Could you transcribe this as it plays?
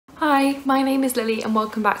Hi, my name is Lily and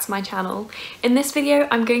welcome back to my channel. In this video,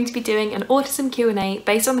 I'm going to be doing an autism Q&A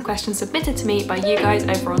based on the questions submitted to me by you guys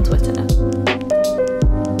over on Twitter.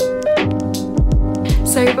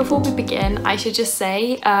 So before we begin, I should just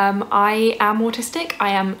say I am autistic. I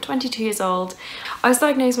am 22 years old. I was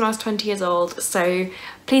diagnosed when I was 20 years old, so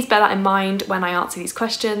please bear that in mind when I answer these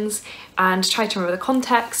questions and try to remember the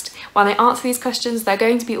context. When I answer these questions, they're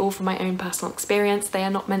going to be all from my own personal experience. They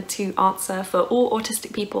are not meant to answer for all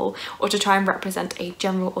autistic people or to try and represent a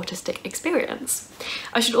general autistic experience.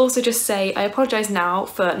 I should also just say I apologise now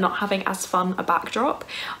for not having as fun a backdrop.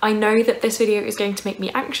 I know that this video is going to make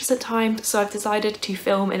me anxious at times, so I've decided to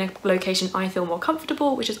film in a location I feel more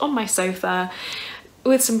comfortable, which is on my sofa,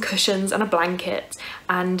 with some cushions and a blanket,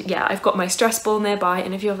 and yeah, I've got my stress ball nearby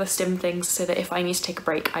and a few other stim things so that if I need to take a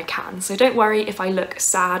break I can. So don't worry if I look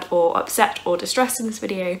sad or upset or distressed in this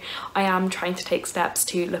video. I am trying to take steps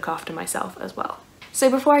to look after myself as well. So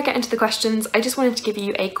before I get into the questions, I just wanted to give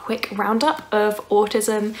you a quick roundup of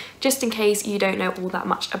autism, just in case you don't know all that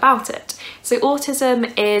much about it. So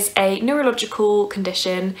autism is a neurological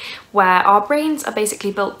condition where our brains are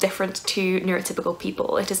basically built different to neurotypical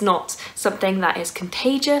people. It is not something that is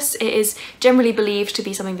contagious. It is generally believed to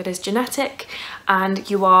be something that is genetic, and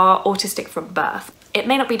you are autistic from birth. It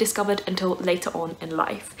may not be discovered until later on in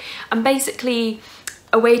life. And basically,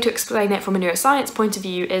 a way to explain it from a neuroscience point of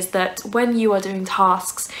view is that when you are doing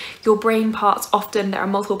tasks, your brain parts, often there are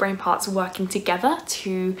multiple brain parts working together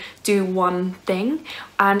to do one thing.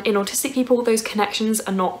 And in autistic people, those connections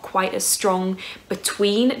are not quite as strong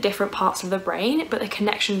between different parts of the brain, but the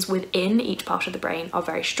connections within each part of the brain are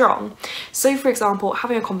very strong. So for example,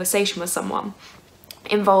 having a conversation with someone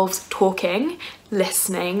involves talking,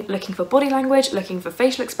 listening, looking for body language, looking for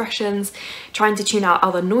facial expressions, trying to tune out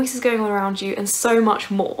other noises going on around you, and so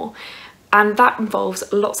much more. And that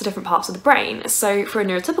involves lots of different parts of the brain. So for a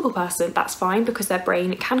neurotypical person, that's fine because their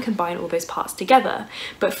brain can combine all those parts together.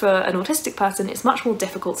 But for an autistic person, it's much more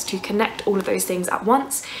difficult to connect all of those things at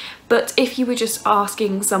once. But if you were just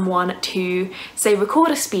asking someone to, say, record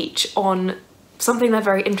a speech on something they're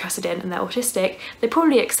very interested in and they're autistic, they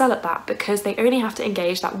probably excel at that because they only have to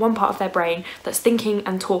engage that one part of their brain that's thinking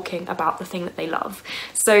and talking about the thing that they love.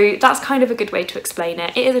 So that's kind of a good way to explain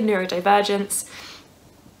it. It is a neurodivergence.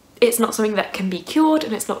 It's not something that can be cured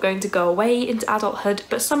and it's not going to go away into adulthood,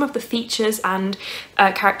 but some of the features and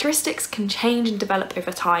characteristics can change and develop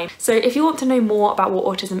over time. So if you want to know more about what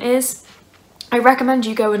autism is, I recommend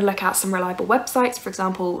you go and look at some reliable websites, for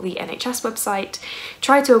example, the NHS website.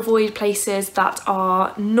 Try to avoid places that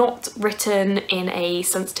are not written in a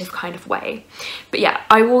sensitive kind of way. But yeah,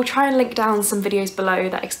 I will try and link down some videos below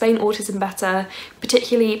that explain autism better,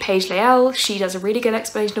 particularly Paige Lael. She does a really good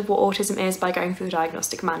explanation of what autism is by going through the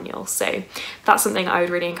diagnostic manual. So that's something I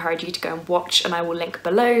would really encourage you to go and watch, and I will link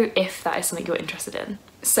below if that is something you're interested in.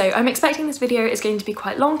 So I'm expecting this video is going to be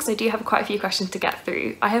quite long because I do have quite a few questions to get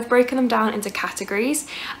through. I have broken them down into categories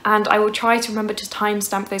and I will try to remember to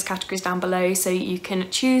timestamp those categories down below so you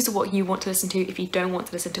can choose what you want to listen to if you don't want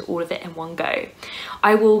to listen to all of it in one go.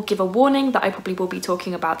 I will give a warning that I probably will be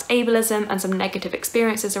talking about ableism and some negative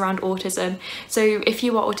experiences around autism. So if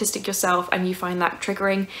you are autistic yourself and you find that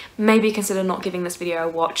triggering, maybe consider not giving this video a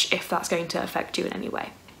watch if that's going to affect you in any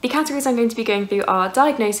way. The categories I'm going to be going through are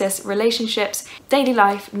diagnosis, relationships, daily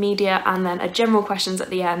life, media, and then a general questions at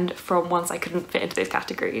the end from ones I couldn't fit into those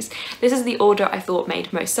categories. This is the order I thought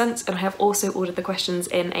made most sense, and I have also ordered the questions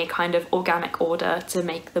in a kind of organic order to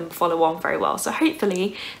make them follow on very well. So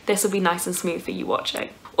hopefully this will be nice and smooth for you watching.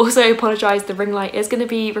 Also, I apologise, the ring light is going to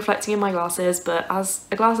be reflecting in my glasses, but as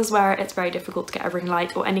a glasses wearer, it's very difficult to get a ring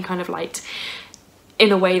light or any kind of light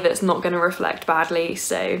in a way that's not going to reflect badly,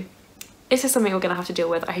 so it's just something we're going to have to deal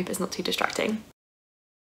with. I hope it's not too distracting.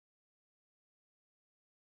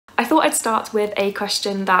 I thought I'd start with a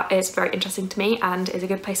question that is very interesting to me and is a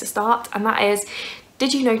good place to start, and that is,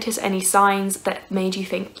 did you notice any signs that made you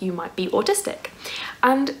think you might be autistic?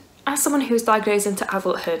 And as someone who was diagnosed into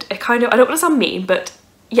adulthood, I don't want to sound mean, but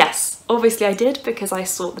yes, obviously I did because I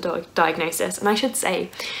sought the diagnosis. And I should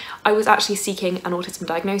say, I was actually seeking an autism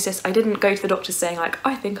diagnosis. I didn't go to the doctor saying like,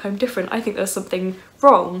 I think I'm different, I think there's something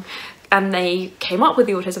wrong. And they came up with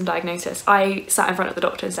the autism diagnosis. I sat in front of the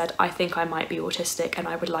doctor and said, I think I might be autistic and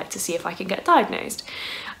I would like to see if I can get diagnosed.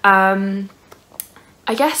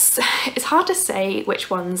 I guess it's hard to say which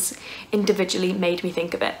ones individually made me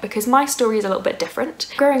think of it because my story is a little bit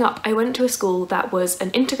different. Growing up, I went to a school that was an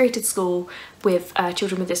integrated school with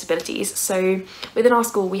children with disabilities. So within our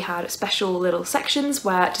school we had special little sections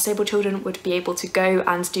where disabled children would be able to go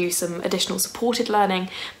and do some additional supported learning,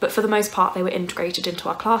 but for the most part they were integrated into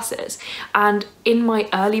our classes. And in my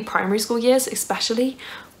early primary school years especially,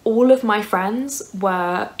 all of my friends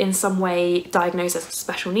were in some way diagnosed as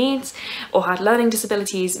special needs or had learning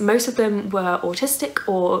disabilities. Most of them were autistic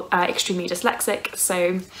or extremely dyslexic.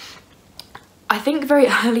 So I think very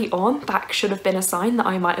early on that should have been a sign that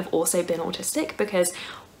I might have also been autistic, because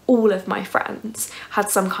all of my friends had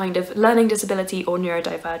some kind of learning disability or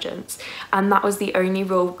neurodivergence, and that was the only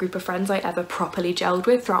real group of friends I ever properly gelled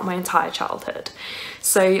with throughout my entire childhood.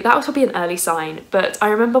 So that was probably an early sign. But I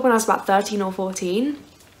remember when I was about 13 or 14,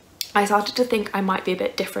 I started to think I might be a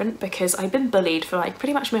bit different, because I'd been bullied for like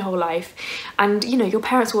pretty much my whole life. And you know, your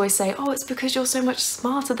parents always say, oh, it's because you're so much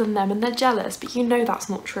smarter than them and they're jealous, but you know that's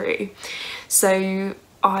not true. So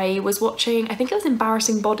I was watching, I think it was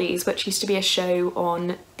Embarrassing Bodies, which used to be a show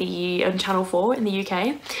on Channel 4 in the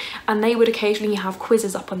UK, and they would occasionally have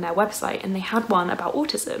quizzes up on their website, and they had one about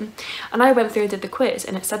autism, and I went through and did the quiz,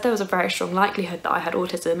 and it said there was a very strong likelihood that I had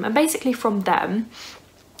autism. And basically from them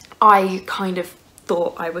I kind of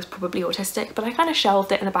thought I was probably autistic, but I kind of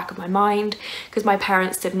shelved it in the back of my mind because my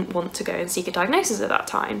parents didn't want to go and seek a diagnosis at that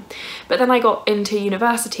time. But then I got into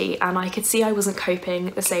university and I could see I wasn't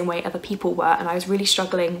coping the same way other people were, and I was really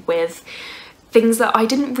struggling with things that I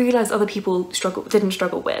didn't realise other people didn't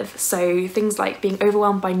struggle with. So things like being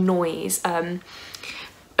overwhelmed by noise.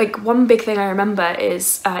 Like one big thing I remember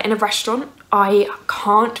is in a restaurant, I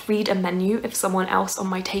can't read a menu if someone else on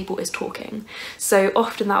my table is talking. So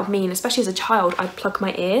often that would mean, especially as a child, I'd plug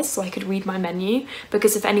my ears so I could read my menu,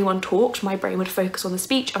 because if anyone talked, my brain would focus on the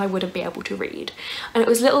speech and I wouldn't be able to read. And it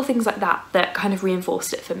was little things like that that kind of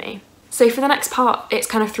reinforced it for me. So for the next part, it's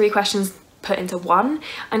kind of 3 questions put into one,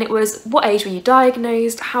 and it was, what age were you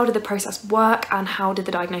diagnosed, how did the process work, and how did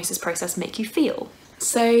the diagnosis process make you feel?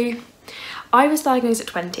 So I was diagnosed at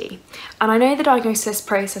 20, and I know the diagnosis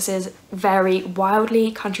processes vary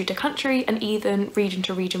wildly country to country and even region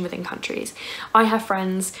to region within countries. I have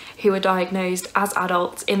friends who were diagnosed as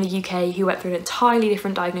adults in the UK who went through an entirely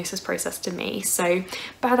different diagnosis process to me, so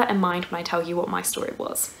bear that in mind when I tell you what my story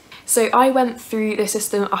was. So I went through the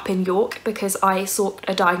system up in York because I sought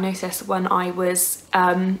a diagnosis when I was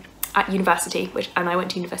at university, and I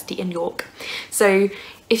went to university in York. So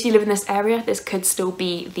if you live in this area, this could still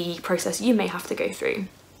be the process you may have to go through.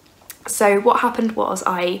 So what happened was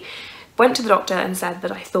I went to the doctor and said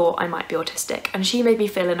that I thought I might be autistic, and she made me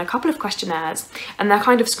fill in a couple of questionnaires, and they're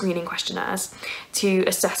kind of screening questionnaires to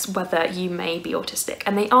assess whether you may be autistic.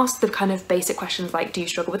 And they asked the kind of basic questions like, do you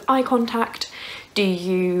struggle with eye contact? Do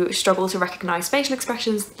you struggle to recognise facial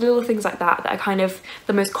expressions? Little things like that that are kind of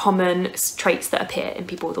the most common traits that appear in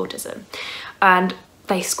people with autism. And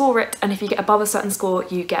they score it, and if you get above a certain score,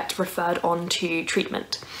 you get referred on to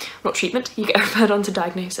treatment. Not treatment, you get referred on to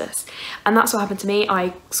diagnosis. And that's what happened to me.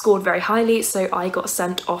 I scored very highly, so I got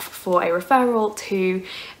sent off for a referral to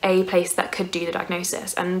a place that could do the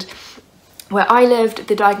diagnosis. And where I lived,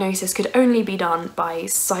 the diagnosis could only be done by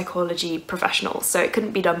psychology professionals, so it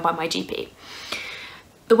couldn't be done by my GP.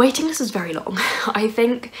 The waiting list was very long, I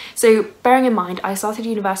think. So bearing in mind, I started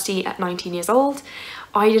university at 19 years old.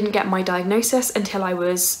 I didn't get my diagnosis until I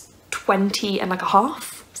was 20 and like a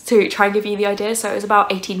half, to try and give you the idea. So it was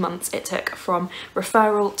about 18 months it took from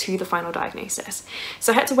referral to the final diagnosis.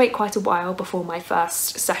 So I had to wait quite a while before my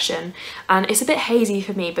first session, and it's a bit hazy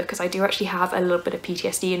for me because I do actually have a little bit of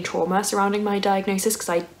PTSD and trauma surrounding my diagnosis because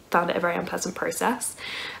I found it a very unpleasant process.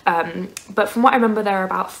 But from what I remember, there are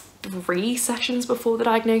about 3 sessions before the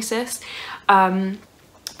diagnosis.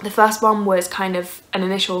 The first one was kind of an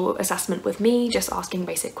initial assessment with me, just asking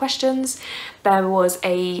basic questions. There was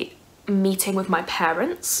a meeting with my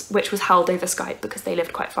parents, which was held over Skype because they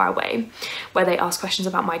lived quite far away, where they asked questions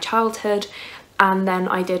about my childhood. And then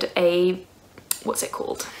I did a, what's it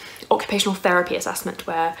called? Occupational therapy assessment,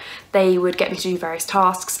 where they would get me to do various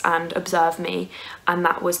tasks and observe me, and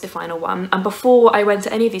that was the final one. And before I went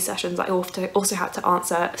to any of these sessions, I also had to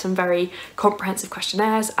answer some very comprehensive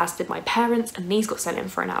questionnaires, as did my parents, and these got sent in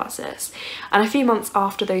for analysis. And a few months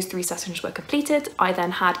after those 3 sessions were completed, I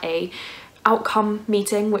then had a outcome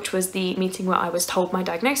meeting, which was the meeting where I was told my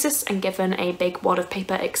diagnosis and given a big wad of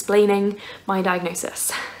paper explaining my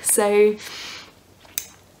diagnosis. So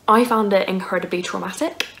I found it incredibly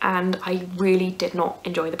traumatic, and I really did not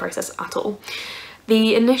enjoy the process at all.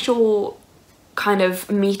 The initial kind of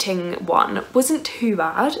meeting one wasn't too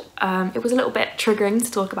bad. It was a little bit triggering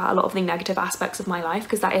to talk about a lot of the negative aspects of my life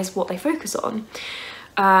because that is what they focus on.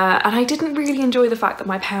 And I didn't really enjoy the fact that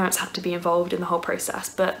my parents had to be involved in the whole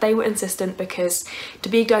process, but they were insistent because to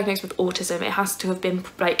be diagnosed with autism, it has to have been,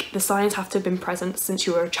 like, the signs have to have been present since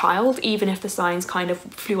you were a child, even if the signs kind of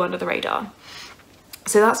flew under the radar.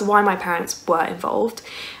 So that's why my parents were involved.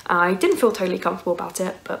 I didn't feel totally comfortable about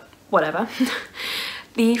it, but whatever.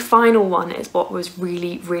 The final one is what was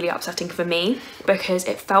really, really upsetting for me because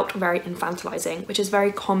it felt very infantilizing, which is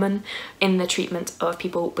very common in the treatment of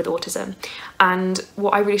people with autism. And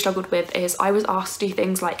what I really struggled with is I was asked to do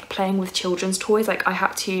things like playing with children's toys. Like I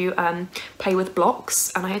had to play with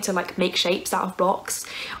blocks and I had to like make shapes out of blocks.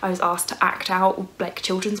 I was asked to act out like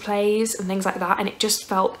children's plays and things like that, and it just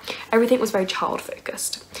felt, everything was very child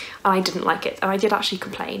focused and I didn't like it. And I did actually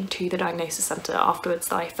complain to the diagnosis centre afterwards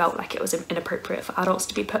that I felt like it was inappropriate for adults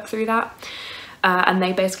to be put through that, and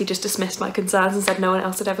they basically just dismissed my concerns and said no one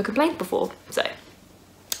else had ever complained before. So,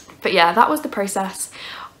 but yeah, that was the process.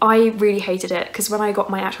 I really hated it because when I got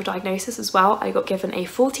my actual diagnosis as well, I got given a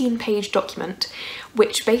 14-page document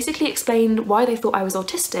which basically explained why they thought I was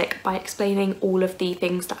autistic by explaining all of the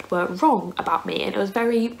things that were wrong about me, and it was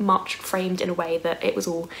very much framed in a way that it was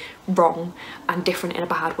all wrong and different in a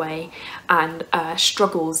bad way, and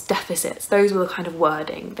struggles, deficits, those were the kind of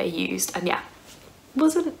wording they used, and yeah,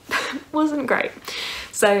 wasn't great.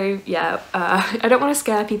 So yeah, I don't want to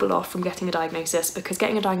scare people off from getting a diagnosis because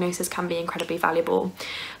getting a diagnosis can be incredibly valuable,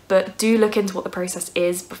 but do look into what the process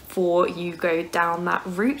is before you go down that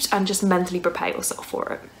route and just mentally prepare yourself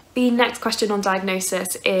for it. The next question on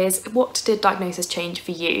diagnosis is, what did diagnosis change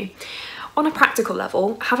for you? On a practical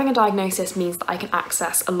level, having a diagnosis means that I can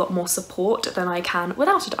access a lot more support than I can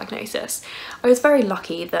without a diagnosis. I was very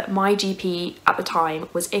lucky that my GP at the time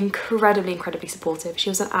was incredibly supportive. She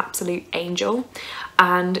was an absolute angel,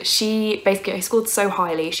 and she basically, I scored so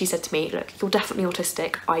highly, she said to me, look, you're definitely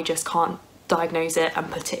autistic, I just can't diagnose it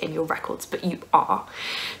and put it in your records, but you are.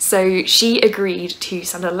 So she agreed to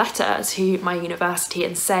send a letter to my university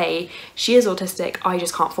and say, she is autistic, I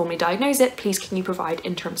just can't formally diagnose it, please can you provide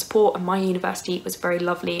interim support? And my university was very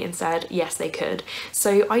lovely and said yes they could.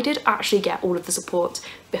 So I did actually get all of the support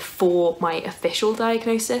before my official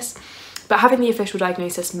diagnosis, but having the official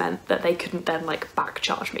diagnosis meant that they couldn't then like back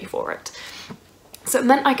charge me for it. So it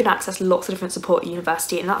meant I could access lots of different support at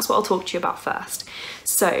university, and that's what I'll talk to you about first.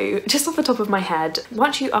 So just off the top of my head,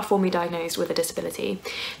 once you are formally diagnosed with a disability,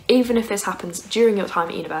 even if this happens during your time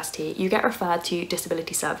at university, you get referred to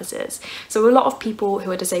disability services. So a lot of people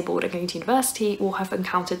who are disabled and going to university will have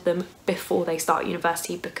encountered them before they start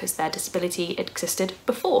university because their disability existed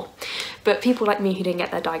before. But people like me who didn't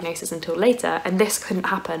get their diagnosis until later, and this couldn't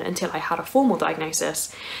happen until I had a formal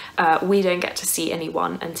diagnosis, we don't get to see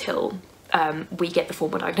anyone until we get the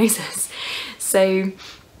formal diagnosis. So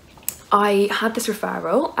I had this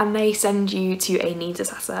referral and they send you to a needs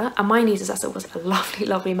assessor, and my needs assessor was a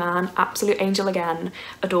lovely man, absolute angel again,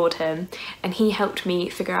 adored him, and he helped me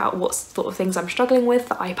figure out what sort of things I'm struggling with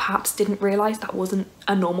that I perhaps didn't realise that wasn't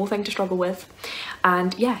a normal thing to struggle with.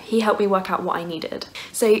 And yeah, he helped me work out what I needed.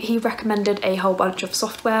 So he recommended a whole bunch of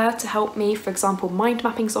software to help me, for example mind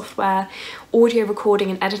mapping software, audio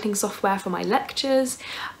recording and editing software for my lectures,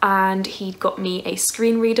 and he got me a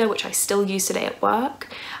screen reader which I still use today at work,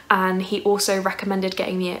 and he also recommended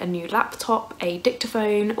getting me a new laptop, a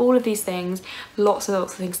dictaphone, all of these things, lots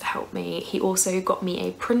of things to help me. He also got me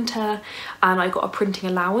a printer, and I got a printing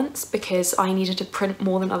allowance because I needed to print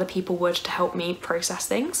more than other people would to help me process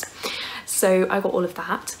things. So I got all of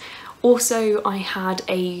that. Also, I had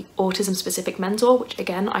a autism specific mentor, which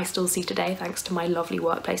again I still see today thanks to my lovely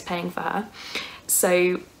workplace paying for her.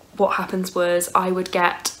 So what happens was I would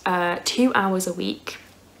get 2 hours a week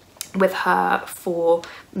with her for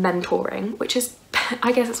mentoring, which is,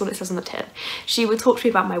 I guess that's what it says on the tin. She would talk to me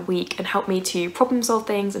about my week and help me to problem solve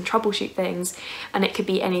things and troubleshoot things, and it could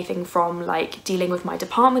be anything from like dealing with my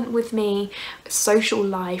department with me, social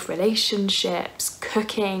life, relationships,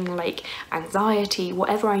 cooking, like anxiety,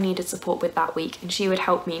 whatever I needed support with that week, and she would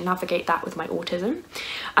help me navigate that with my autism.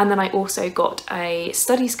 And then I also got a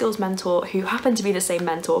study skills mentor who happened to be the same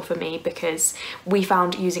mentor for me because we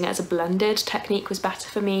found using it as a blended technique was better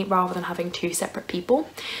for me rather than having 2 separate people.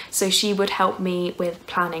 So she would help me with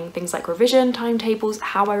planning things like revision timetables,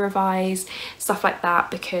 how I revise, stuff like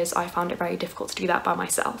that, because I found it very difficult to do that by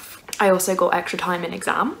myself. I also got extra time in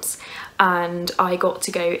exams, and I got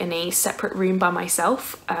to go in a separate room by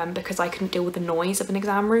myself because I couldn't deal with the noise of an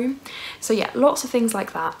exam room. So yeah, lots of things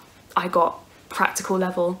like that I got practical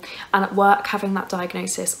level. And at work, having that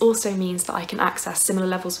diagnosis also means that I can access similar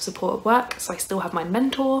levels of support at work. So I still have my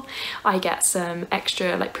mentor, I get some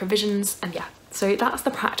extra like provisions, and yeah, so that's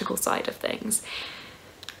the practical side of things.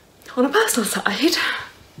 On a personal side,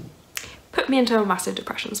 put me into a massive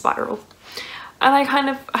depression spiral. And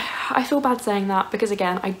I feel bad saying that because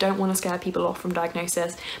again, I don't want to scare people off from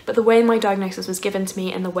diagnosis, but the way my diagnosis was given to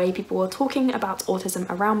me and the way people were talking about autism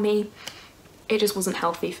around me, it just wasn't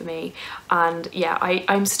healthy for me. And yeah,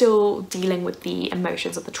 I'm still dealing with the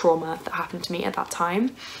emotions of the trauma that happened to me at that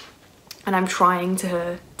time. and I'm trying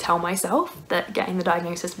to tell myself that getting the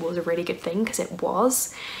diagnosis was a really good thing, because it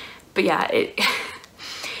was. But yeah,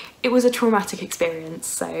 it was a traumatic experience,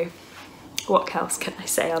 so what else can I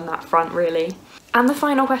say on that front, really? And the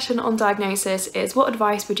final question on diagnosis is, what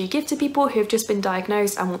advice would you give to people who have just been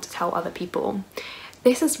diagnosed and want to tell other people?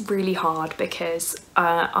 This is really hard because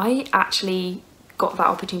I actually got that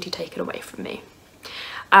opportunity taken away from me.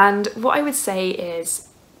 And what I would say is,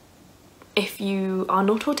 if you are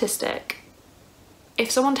not autistic, if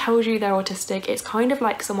someone tells you they're autistic, it's kind of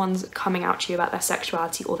like someone's coming out to you about their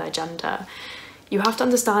sexuality or their gender. You have to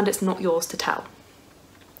understand it's not yours to tell,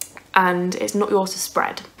 and it's not yours to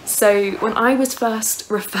spread. So when I was first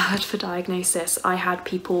referred for diagnosis, I had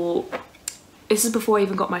people, this is before I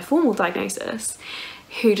even got my formal diagnosis,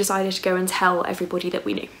 who decided to go and tell everybody that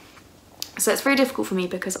we knew. So it's very difficult for me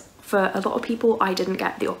because for a lot of people I didn't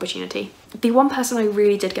get the opportunity. The one person I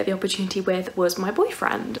really did get the opportunity with was my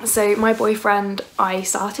boyfriend. So my boyfriend, I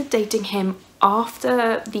started dating him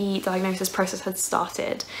after the diagnosis process had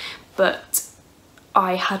started, but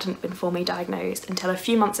I hadn't been formally diagnosed until a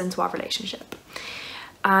few months into our relationship.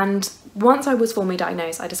 And once I was formally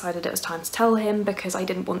diagnosed, I decided it was time to tell him, because I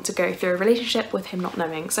didn't want to go through a relationship with him not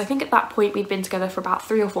knowing. So I think at that point we'd been together for about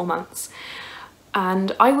 3 or 4 months.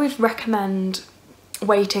 And I would recommend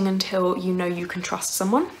waiting until you know you can trust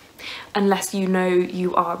someone, unless you know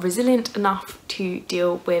you are resilient enough to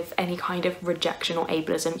deal with any kind of rejection or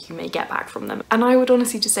ableism you may get back from them. And I would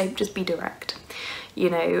honestly just say, just be direct. You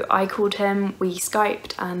know, I called him, we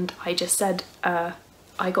Skyped, and I just said,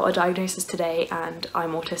 I got a diagnosis today and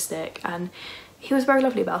I'm autistic, and he was very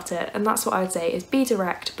lovely about it. And that's what I would say, is be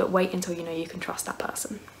direct, but wait until you know you can trust that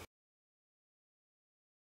person.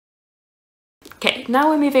 Okay, now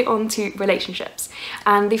we're moving on to relationships.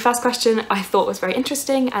 And the first question I thought was very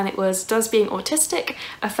interesting, and it was, does being autistic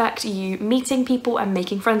affect you meeting people and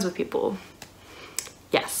making friends with people?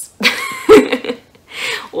 Yes.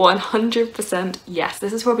 100% yes.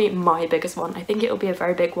 This is probably my biggest one. I think it'll be a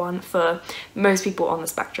very big one for most people on the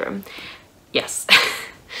spectrum. Yes.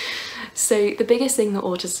 So the biggest thing that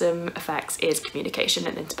autism affects is communication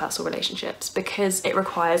and interpersonal relationships, because it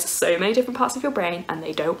requires so many different parts of your brain and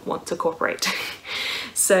they don't want to cooperate.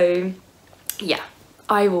 So yeah,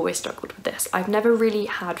 I've always struggled with this. I've never really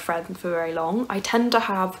had friends for very long. I tend to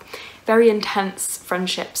have very intense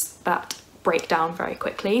friendships that break down very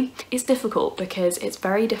quickly. It's difficult because it's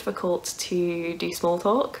very difficult to do small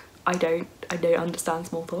talk. I don't understand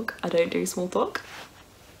small talk. I don't do small talk.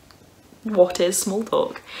 What is small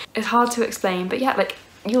talk? It's hard to explain, but yeah, like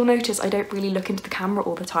you'll notice I don't really look into the camera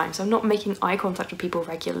all the time, so I'm not making eye contact with people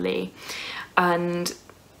regularly. And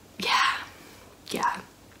yeah,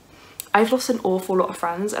 I've lost an awful lot of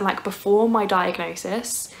friends, and like before my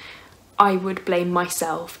diagnosis I would blame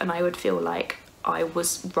myself and I would feel like I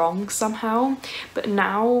was wrong somehow. But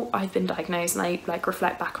now I've been diagnosed and I like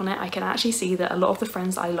reflect back on it, I can actually see that a lot of the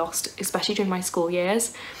friends I lost, especially during my school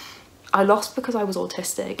years, I lost because I was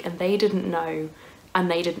autistic and they didn't know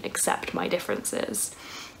and they didn't accept my differences.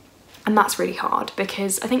 And that's really hard,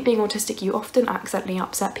 because I think being autistic, you often accidentally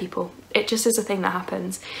upset people. It just is a thing that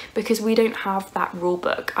happens because we don't have that rule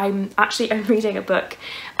book. I'm reading a book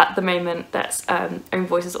at the moment that's Own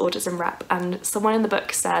Voices Autism Rep, and someone in the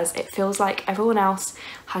book says it feels like everyone else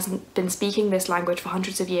hasn't been speaking this language for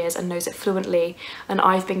hundreds of years and knows it fluently, and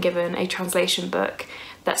I've been given a translation book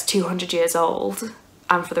that's 200 years old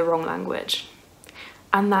and for the wrong language.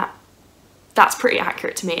 And that's pretty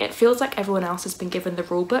accurate to me. It feels like everyone else has been given the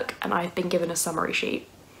rule book and I've been given a summary sheet.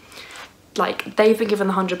 Like they've been given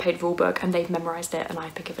the 100-page rule book and they've memorized it and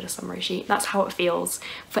I've been given a summary sheet. That's how it feels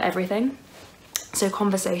for everything. So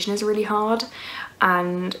conversation is really hard,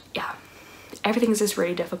 and yeah, everything's just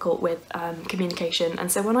really difficult with communication.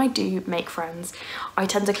 And so when I do make friends, I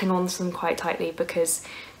tend to cling on to them quite tightly, because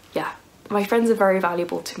yeah, my friends are very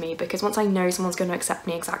valuable to me, because once I know someone's going to accept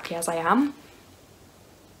me exactly as I am,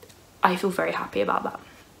 I feel very happy about that.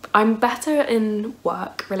 I'm better in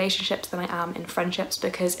work relationships than I am in friendships,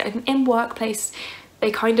 because in workplace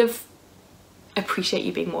they kind of appreciate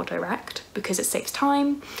you being more direct because it saves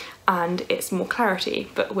time and it's more clarity.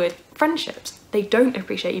 But with friendships, they don't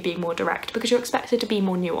appreciate you being more direct because you're expected to be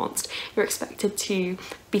more nuanced. You're expected to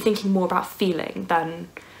be thinking more about feeling than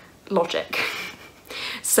logic.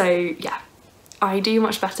 So yeah, I do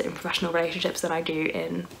much better in professional relationships than I do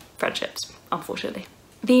in friendships, unfortunately.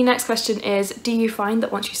 The next question is, do you find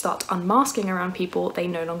that once you start unmasking around people, they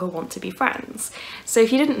no longer want to be friends? So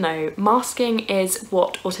if you didn't know, masking is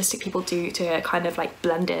what autistic people do to kind of like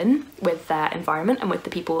blend in with their environment and with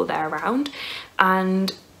the people they're around.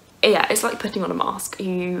 And yeah, it's like putting on a mask.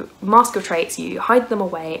 You mask your traits, you hide them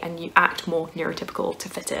away, and you act more neurotypical to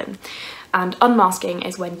fit in. And unmasking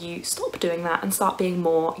is when you stop doing that and start being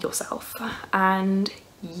more yourself. And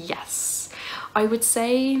yes, I would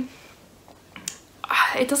say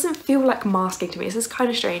it doesn't feel like masking to me. This is kind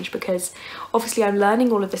of strange because obviously I'm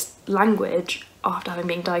learning all of this language after having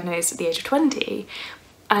been diagnosed at the age of 20,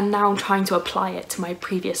 and now I'm trying to apply it to my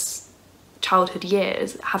previous childhood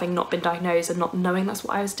years, having not been diagnosed and not knowing that's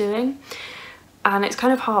what I was doing. And it's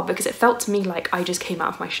kind of hard because it felt to me like I just came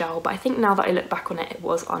out of my shell, but I think now that I look back on it, it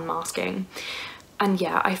was unmasking. And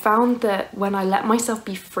yeah, I found that when I let myself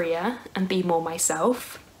be freer and be more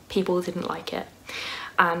myself, people didn't like it.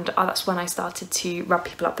 And that's when I started to rub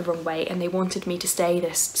people up the wrong way, and they wanted me to stay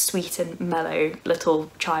this sweet and mellow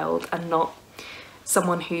little child and not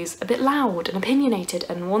someone who's a bit loud and opinionated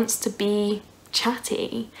and wants to be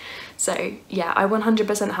chatty. So yeah, I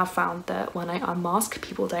 100% have found that when I unmask,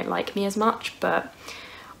 people don't like me as much, but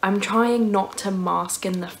I'm trying not to mask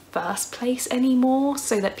in the first place anymore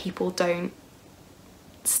so that people don't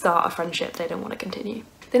start a friendship they don't want to continue.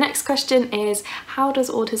 The next question is, how does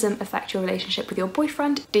autism affect your relationship with your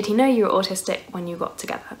boyfriend? Did he know you were autistic when you got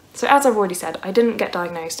together? So as I've already said, I didn't get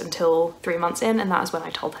diagnosed until 3 months in, and that was when I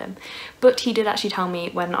told him. But he did actually tell me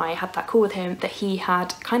when I had that call with him that he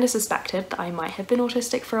had kind of suspected that I might have been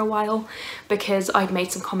autistic for a while, because I'd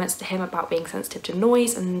made some comments to him about being sensitive to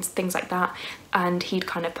noise and things like that, and he'd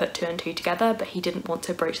kind of put 2 and 2 together, but he didn't want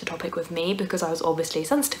to broach the topic with me because I was obviously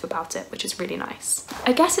sensitive about it, which is really nice.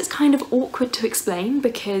 I guess it's kind of awkward to explain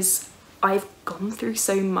because I've gone through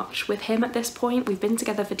so much with him at this point. We've been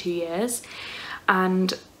together for 2 years,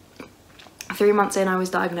 and 3 months in I was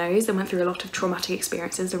diagnosed and went through a lot of traumatic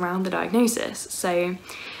experiences around the diagnosis. So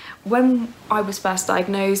when I was first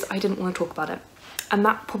diagnosed, I didn't want to talk about it. And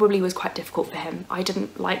that probably was quite difficult for him. I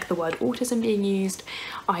didn't like the word autism being used.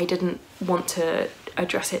 I didn't want to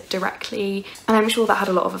address it directly. And I'm sure that had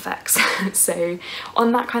a lot of effects. So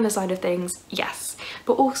on that kind of side of things, yes.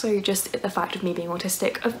 But also just the fact of me being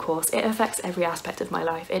autistic, of course, it affects every aspect of my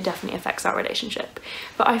life. It definitely affects our relationship.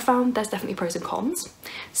 But I found there's definitely pros and cons.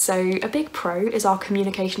 So a big pro is our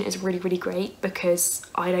communication is really, really great because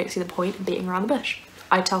I don't see the point in beating around the bush.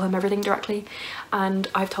 I tell him everything directly, and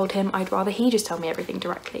I've told him I'd rather he just tell me everything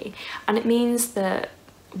directly. And it means that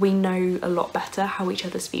we know a lot better how each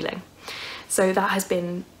other's feeling. So that has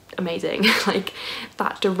been amazing. Like,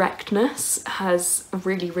 that directness has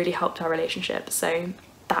really, really helped our relationship. So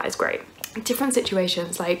that is great. Different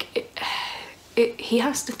situations, like he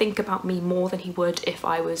has to think about me more than he would if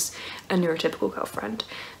I was a neurotypical girlfriend.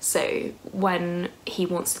 So when he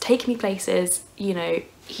wants to take me places, you know,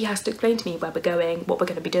 he has to explain to me where we're going, what we're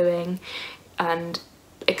going to be doing, and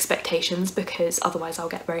expectations, because otherwise I'll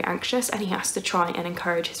get very anxious, and he has to try and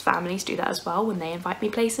encourage his family to do that as well when they invite me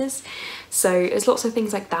places. So there's lots of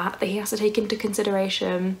things like that that he has to take into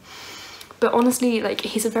consideration. But honestly, like,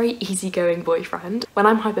 he's a very easygoing boyfriend. When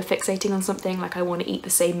I'm hyperfixating on something, like I want to eat the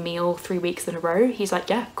same meal 3 weeks in a row, he's like,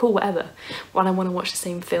 yeah, cool, whatever. When I want to watch the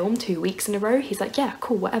same film 2 weeks in a row, he's like, yeah,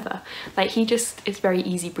 cool, whatever. Like, he just is very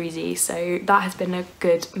easy breezy. So that has been a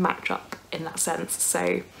good match up in that sense.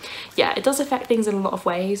 So yeah, it does affect things in a lot of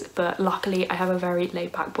ways, but luckily I have a very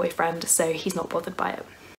laid back boyfriend, so he's not bothered by it.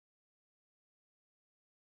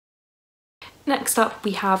 Next up,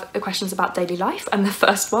 we have the questions about daily life, and the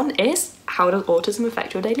first one is, how does autism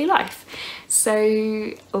affect your daily life?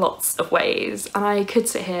 So lots of ways, and I could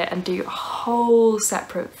sit here and do a whole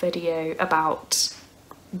separate video about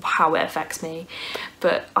how it affects me,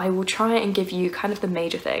 but I will try and give you kind of the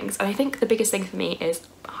major things. And I think the biggest thing for me is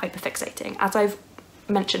hyperfixating. As I've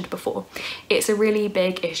mentioned before, it's a really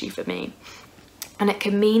big issue for me, and it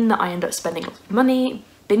can mean that I end up spending lots of money,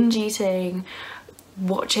 binge eating,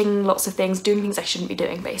 watching lots of things, doing things I shouldn't be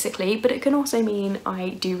doing basically, but it can also mean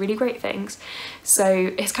I do really great things.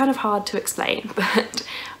 So it's kind of hard to explain, but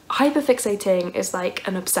hyperfixating is like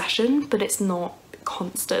an obsession, but it's not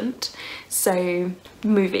constant. So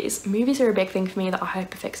movies are a big thing for me that I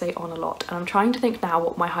hyperfixate on a lot, and I'm trying to think now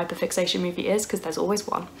what my hyperfixation movie is, because there's always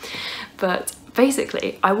one. But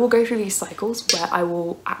basically I will go through these cycles where I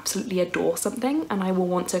will absolutely adore something and I will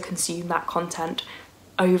want to consume that content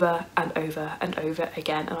over and over and over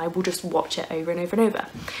again, and I will just watch it over and over and over.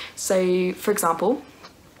 So for example,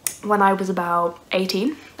 when I was about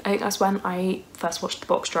 18, I think that's when I first watched the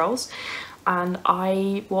Box Trolls, and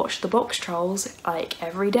I watched the Box Trolls like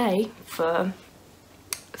every day for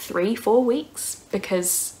 3-4 weeks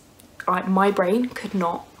because my brain could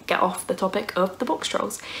not get off the topic of the Box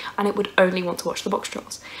Trolls, and it would only want to watch the Box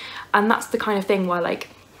Trolls. And that's the kind of thing where, like,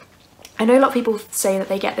 I know a lot of people say that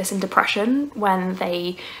they get this in depression when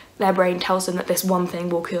their brain tells them that this one thing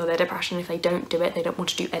will cure their depression. If they don't do it, they don't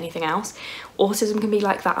want to do anything else. Autism can be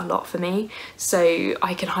like that a lot for me. So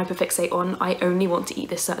I can hyperfixate on, I only want to eat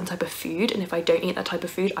this certain type of food, and if I don't eat that type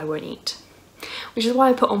of food, I won't eat. Which is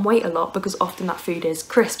why I put on weight a lot, because often that food is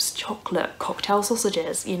crisps, chocolate, cocktail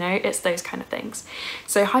sausages, you know, it's those kind of things.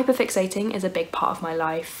 So hyperfixating is a big part of my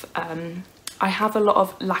life. I have a lot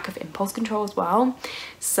of lack of impulse control as well,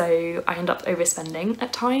 so I end up overspending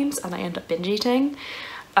at times and I end up binge eating.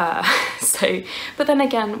 But then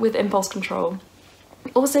again, with impulse control,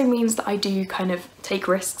 it also means that I do kind of take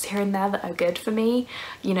risks here and there that are good for me.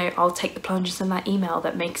 You know, I'll take the plunges in that email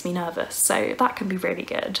that makes me nervous, so that can be really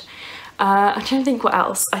good. I'm trying to think what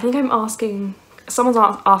else. I think someone's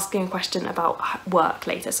asking a question about work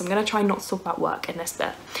later, so I'm going to try not to talk about work in this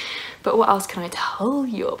bit. But what else can I tell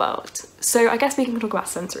you about? So I guess we can talk about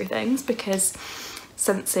sensory things, because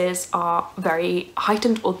senses are very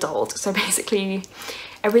heightened or dulled. So basically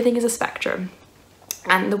everything is a spectrum.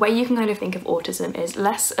 And the way you can kind of think of autism is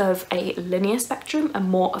less of a linear spectrum and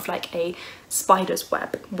more of like a spider's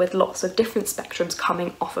web with lots of different spectrums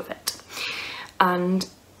coming off of it. And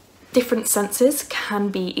different senses can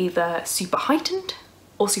be either super heightened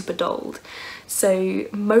or super dulled. So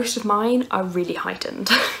most of mine are really heightened.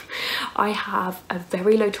 I have a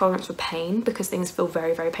very low tolerance for pain because things feel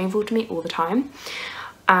very, very painful to me all the time.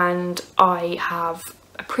 And I have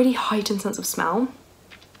a pretty heightened sense of smell.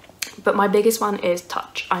 But my biggest one is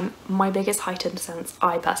touch. My biggest heightened sense,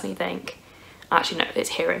 I personally think, actually no,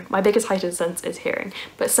 it's hearing. My biggest heightened sense is hearing,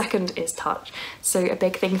 but second is touch. So a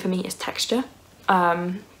big thing for me is texture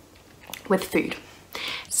with food.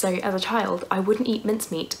 So as a child, I wouldn't eat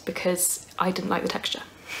mincemeat because I didn't like the texture.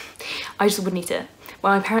 I just wouldn't eat it.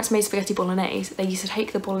 When my parents made spaghetti bolognese, they used to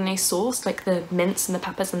take the bolognese sauce, like the mince and the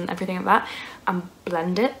peppers and everything like that, and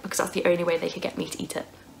blend it, because that's the only way they could get me to eat it.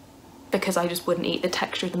 Because I just wouldn't eat. The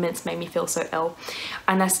texture of the mince made me feel so ill.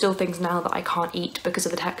 And there's still things now that I can't eat because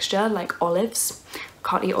of the texture, like olives. I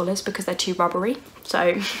can't eat olives because they're too rubbery.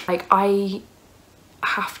 So like I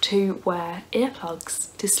have to wear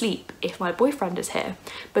earplugs to sleep if my boyfriend is here,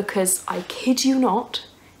 because I kid you not,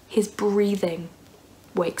 his breathing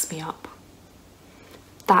wakes me up.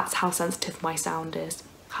 That's how sensitive my sound is,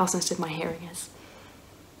 how sensitive my hearing is.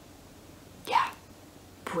 Yeah,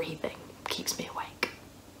 breathing keeps me awake.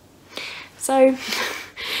 So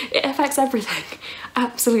it affects everything,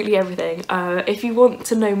 absolutely everything. If you want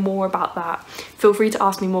to know more about that, feel free to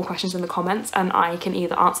ask me more questions in the comments and I can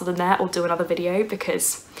either answer them there or do another video,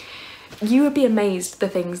 because you would be amazed the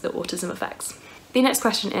things that autism affects. The next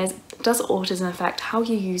question is, does autism affect how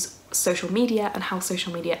you use social media and how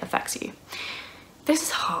social media affects you? This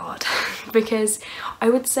is hard because I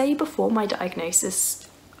would say before my diagnosis,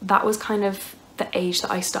 that was kind of the age that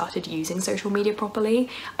I started using social media properly,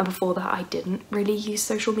 and before that I didn't really use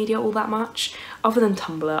social media all that much, other than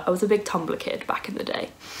Tumblr. I was a big Tumblr kid back in the day.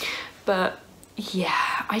 But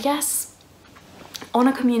yeah, I guess on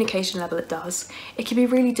a communication level it does. It can be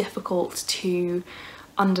really difficult to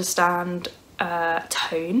understand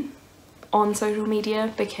tone on social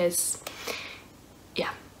media because,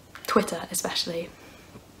 yeah, Twitter especially,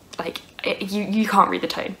 like you can't read the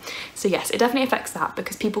tone. So yes, it definitely affects that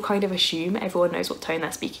because people kind of assume everyone knows what tone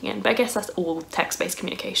they're speaking in, but I guess that's all text-based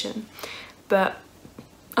communication. But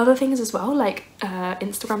other things as well, like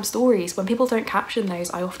Instagram stories, when people don't caption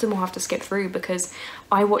those, I often will have to skip through because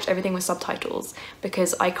I watch everything with subtitles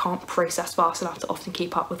because I can't process fast enough to often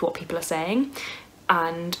keep up with what people are saying.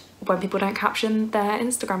 And when people don't caption their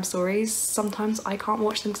Instagram stories, sometimes I can't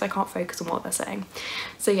watch them because I can't focus on what they're saying.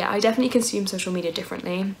 So yeah, I definitely consume social media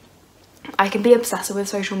differently. I can be obsessive with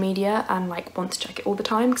social media and like want to check it all the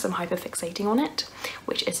time because I'm hyperfixating on it,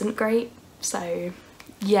 which isn't great. So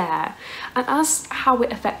yeah, and as how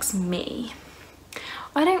it affects me,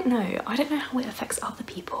 I don't know how it affects other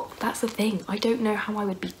people. That's the thing, I don't know how I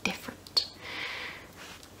would be different.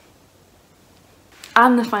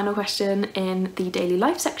 And the final question in the daily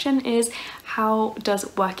life section is, how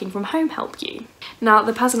does working from home help you? Now,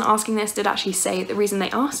 the person asking this did actually say the reason they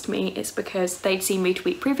asked me is because they'd seen me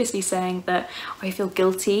tweet previously saying that I feel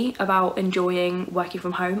guilty about enjoying working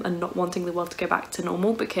from home and not wanting the world to go back to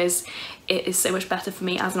normal because it is so much better for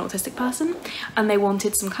me as an autistic person, and they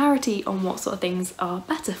wanted some clarity on what sort of things are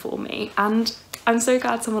better for me. And I'm so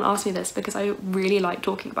glad someone asked me this because I really like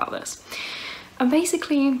talking about this. And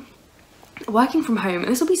basically, working from home, and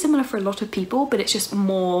this will be similar for a lot of people, but it's just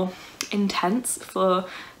more intense for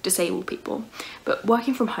disabled people. But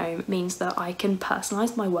working from home means that I can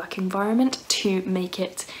personalise my work environment to make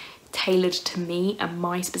it tailored to me and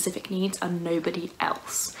my specific needs and nobody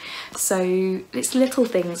else. So it's little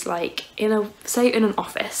things like, say in an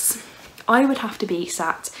office, I would have to be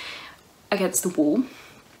sat against the wall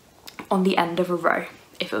on the end of a row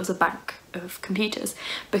if it was a bank of computers,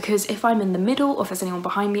 because if I'm in the middle or if there's anyone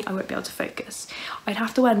behind me, I won't be able to focus. I'd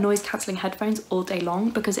have to wear noise cancelling headphones all day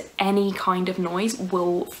long because any kind of noise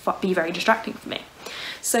will be very distracting for me.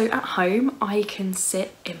 So at home, I can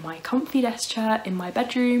sit in my comfy desk chair in my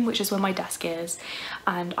bedroom, which is where my desk is,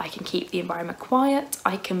 and I can keep the environment quiet.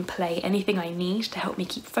 I can play anything I need to help me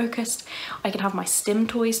keep focused. I can have my stim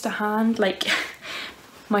toys to hand, like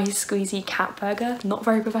my squeezy cat burger. Not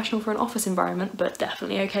very professional for an office environment, but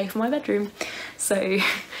definitely okay for my bedroom. So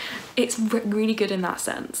it's really good in that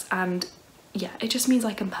sense. And yeah, it just means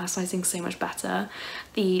I can personalise things so much better.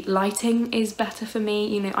 The lighting is better for me.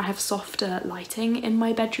 You know, I have softer lighting in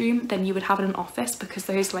my bedroom than you would have in an office, because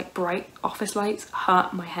those like bright office lights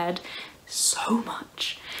hurt my head so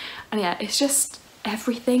much. And yeah, it's just,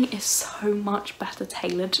 everything is so much better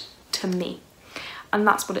tailored to me. And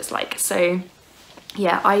that's what it's like. So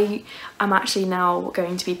yeah, I am actually now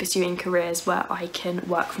going to be pursuing careers where I can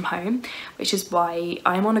work from home, which is why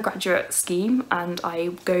I'm on a graduate scheme and I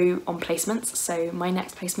go on placements. So my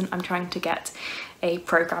next placement, I'm trying to get a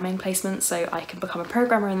programming placement so I can become a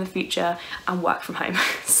programmer in the future and work from home.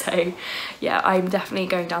 So yeah, I'm definitely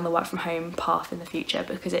going down the work from home path in the future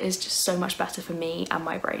because it is just so much better for me and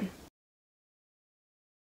my brain.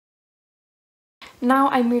 Now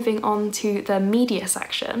I'm moving on to the media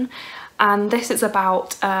section, and this is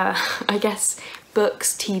about, I guess,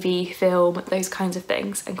 books, TV, film, those kinds of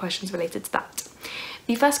things, and questions related to that.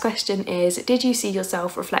 The first question is, did you see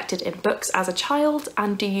yourself reflected in books as a child,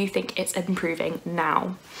 and do you think it's improving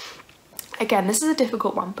now? Again, this is a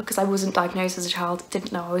difficult one because I wasn't diagnosed as a child,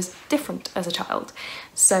 didn't know I was different as a child.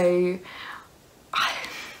 So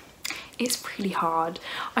it's really hard.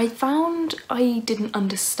 I found I didn't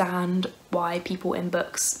understand why people in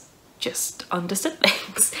books just understood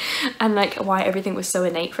things and like why everything was so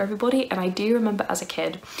innate for everybody. And I do remember as a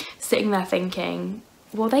kid sitting there thinking,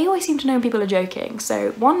 well, they always seem to know when people are joking,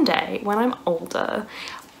 so one day when I'm older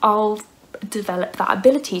I'll develop that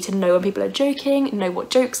ability to know when people are joking, know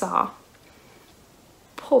what jokes are.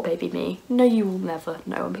 Poor baby me. No, you will never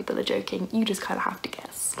know when people are joking, you just kind of have to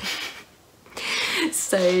guess.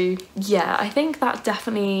 So yeah, I think that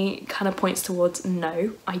definitely kind of points towards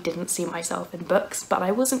no, I didn't see myself in books, but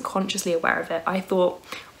I wasn't consciously aware of it. I thought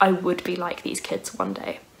I would be like these kids one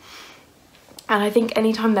day. And I think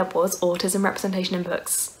anytime there was autism representation in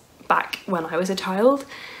books back when I was a child,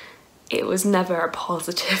 it was never a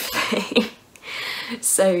positive thing.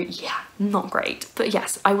 So yeah, not great. But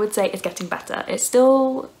yes, I would say it's getting better. It's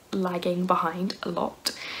still lagging behind a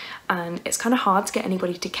lot and it's kind of hard to get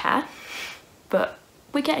anybody to care, but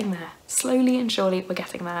we're getting there. Slowly and surely we're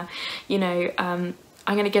getting there. You know, I'm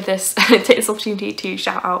going to give this take this opportunity to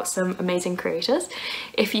shout out some amazing creators.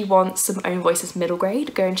 If you want some own voices middle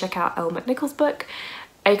grade, go and check out Elle McNichol's book,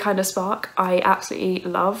 A Kind of Spark. I absolutely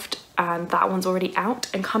loved, and that one's already out,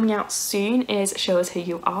 and coming out soon is Show Us Who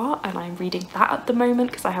You Are, and I'm reading that at the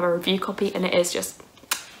moment because I have a review copy and it is just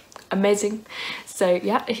amazing. So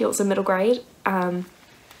yeah, if you want some middle grade,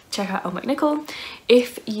 check out Elle McNichol.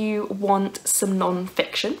 If you want some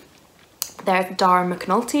non-fiction, there's Dara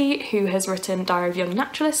McAnulty, who has written Diary of a Young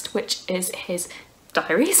Naturalist, which is his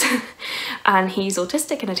diaries, and he's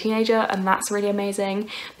autistic and a teenager, and that's really amazing.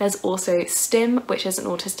 There's also Stim, which is an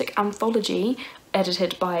autistic anthology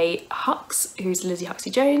edited by Hux, who's Lizzie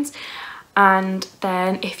Huxley Jones. And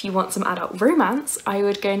then if you want some adult romance, I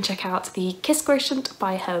would go and check out The Kiss Quotient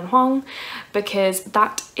by Helen Huang, because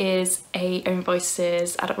that is a Own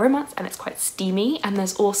Voices adult romance and it's quite steamy. And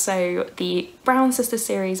there's also the Brown Sisters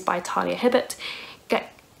series by Talia Hibbert.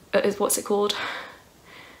 What's it called?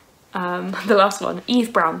 The last one,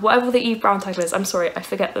 Eve Brown, whatever the Eve Brown title is, I'm sorry, I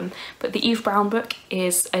forget them, but the Eve Brown book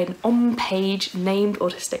is an on-page named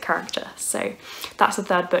autistic character, so that's the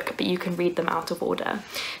third book, but you can read them out of order.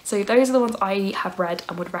 So those are the ones I have read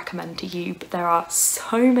and would recommend to you, but there are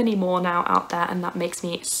so many more now out there and that makes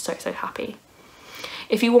me so happy.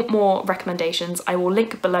 If you want more recommendations, I will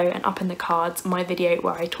link below and up in the cards my video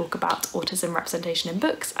where I talk about autism representation in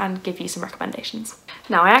books and give you some recommendations.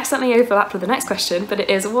 Now, I accidentally overlapped with the next question, but it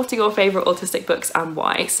is, what are your favourite autistic books and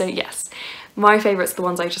why? So yes, my favourites are the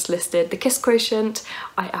ones I just listed. The Kiss Quotient,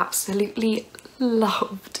 I absolutely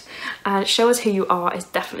loved. And Show Us Who You Are is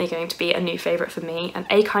definitely going to be a new favourite for me. And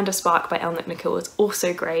A Kind of Spark by Elle McNichol is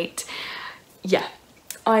also great. Yeah,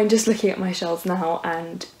 I'm just looking at my shelves now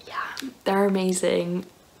and yeah, they're amazing.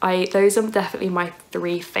 Those are definitely my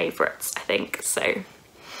three favourites, I think. So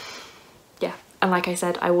yeah, And like I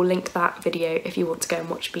said, I will link that video if you want to go and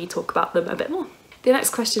watch me talk about them a bit more. The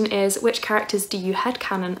next question is, which characters do you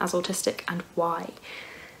headcanon as autistic and why?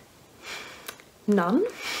 None.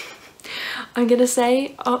 I'm gonna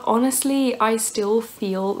say, honestly, I still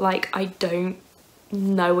feel like I don't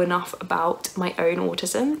know enough about my own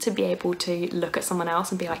autism to be able to look at someone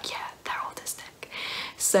else and be like, yeah, they're autistic.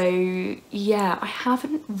 So yeah, I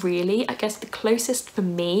haven't really. I guess the closest for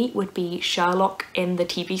me would be Sherlock in the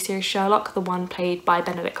TV series Sherlock, the one played by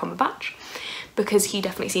Benedict Cumberbatch, because he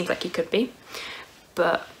definitely seems like he could be.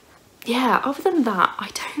 But yeah, other than that, I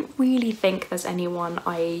don't really think there's anyone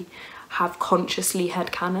I have consciously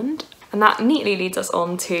headcanoned. And that neatly leads us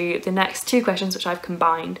on to the next two questions, which I've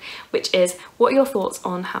combined, which is, what are your thoughts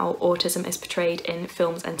on how autism is portrayed in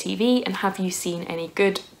films and TV, and have you seen any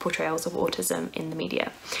good portrayals of autism in the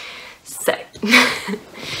media? So,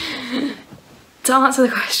 to answer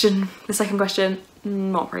the second question,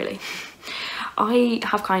 not really. I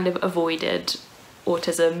have kind of avoided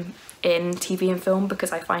autism in TV and film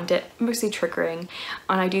because I find it mostly triggering,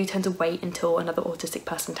 and I do tend to wait until another autistic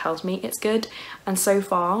person tells me it's good, and so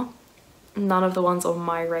far none of the ones on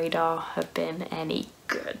my radar have been any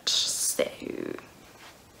good. So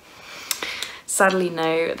sadly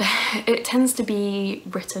no. It tends to be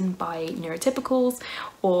written by neurotypicals,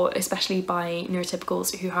 or especially by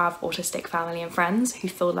neurotypicals who have autistic family and friends who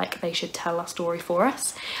feel like they should tell our story for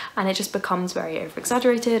us, and it just becomes very over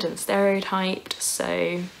exaggerated and stereotyped.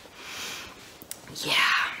 So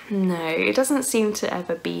yeah, no, it doesn't seem to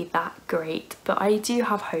ever be that great, but I do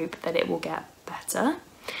have hope that it will get better.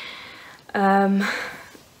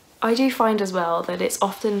 I do find as well that it's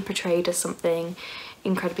often portrayed as something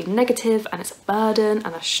incredibly negative, and it's a burden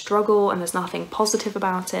and a struggle, and there's nothing positive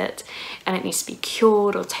about it, and it needs to be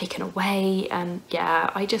cured or taken away. And yeah,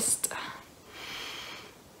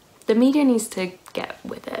 the media needs to get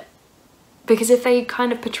with it, because if they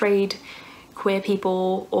kind of portrayed queer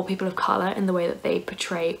people or people of colour in the way that they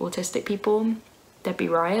portray autistic people, there'd be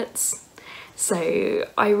riots. So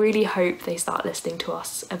I really hope they start listening to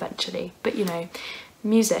us eventually. But you know,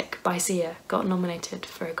 Music by Sia got nominated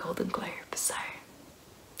for a Golden Globe, so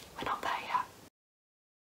we're not there yet.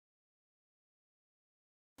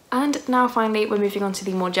 And now finally we're moving on to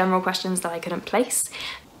the more general questions that I couldn't place.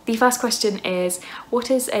 The first question is,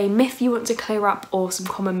 what is a myth you want to clear up, or some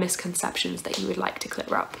common misconceptions that you would like to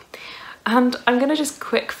clear up? And I'm gonna just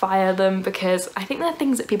quick fire them because I think they're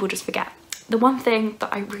things that people just forget. The one thing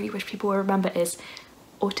that I really wish people would remember is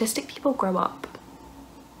autistic people grow up.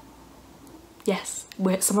 Yes,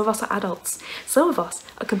 some of us are adults. Some of us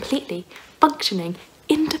are completely functioning,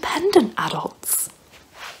 independent adults.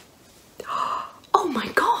 Oh my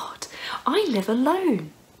God, I live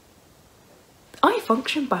alone. I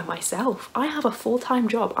function by myself. I have a full-time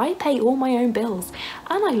job. I pay all my own bills,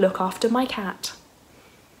 and I look after my cat.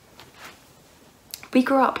 We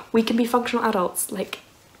grow up, we can be functional adults. Like,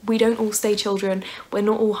 we don't all stay children, we're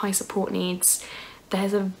not all high support needs.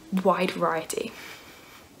 There's a wide variety.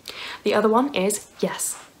 The other one is,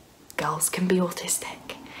 yes, girls can be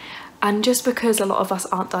autistic. And just because a lot of us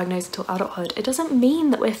aren't diagnosed until adulthood, it doesn't mean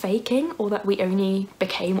that we're faking or that we only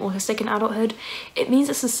became autistic in adulthood. It means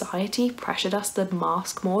that society pressured us to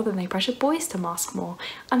mask more than they pressured boys to mask more,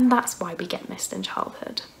 and that's why we get missed in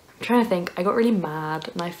childhood. I'm trying to think, I got really mad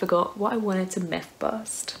and I forgot what I wanted to myth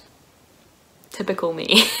bust. Typical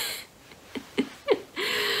me.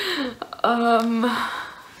 Other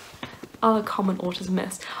common autism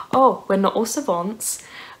myths. Oh, we're not all savants.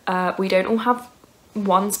 We don't all have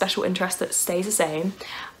one special interest that stays the same,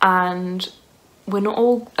 and we're not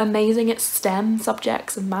all amazing at STEM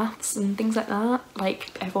subjects and maths and things like that.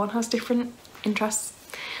 Like, everyone has different interests.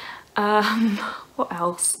 What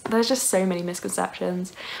else? There's just so many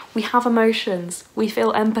misconceptions. We have emotions, we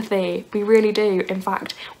feel empathy, we really do. In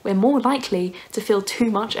fact, we're more likely to feel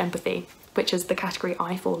too much empathy, which is the category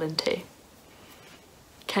I fall into.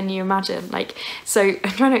 Can you imagine? Like, so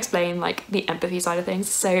I'm trying to explain like the empathy side of things.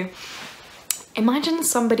 So imagine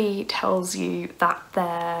somebody tells you that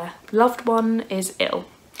their loved one is ill,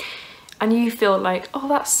 and you feel like, oh,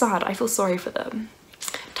 that's sad, I feel sorry for them.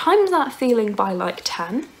 Times that feeling by like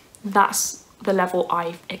 10, that's the level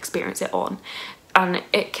I experience it on, and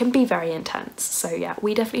it can be very intense. So yeah,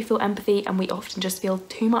 we definitely feel empathy, and we often just feel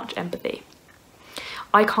too much empathy.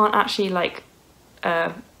 I can't actually like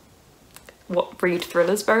read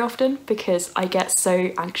thrillers very often because I get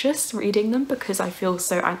so anxious reading them, because I feel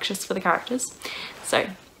so anxious for the characters. So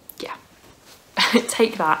yeah,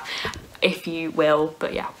 take that if you will.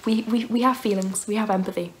 But yeah, we have feelings, we have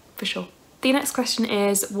empathy for sure. The next question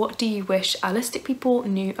is, what do you wish allistic people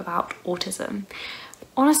knew about autism?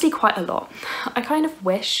 Honestly, quite a lot. I kind of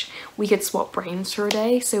wish we could swap brains for a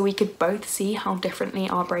day so we could both see how differently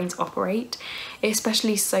our brains operate,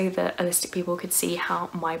 especially so that autistic people could see how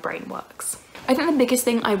my brain works. I think the biggest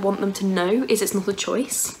thing I want them to know is it's not a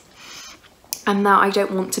choice, and that I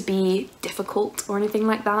don't want to be difficult or anything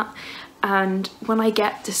like that. And when I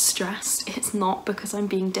get distressed, it's not because I'm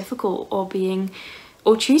being difficult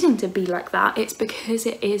or choosing to be like that. It's because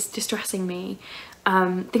it is distressing me.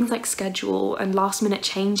 Things like schedule and last minute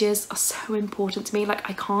changes are so important to me. Like,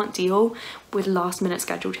 I can't deal with last minute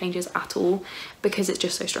schedule changes at all because it's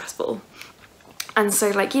just so stressful. And so,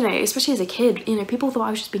 like, you know, especially as a kid, you know, people thought I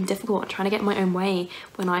was just being difficult and trying to get my own way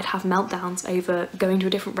when I'd have meltdowns over going to a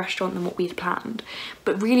different restaurant than what we'd planned.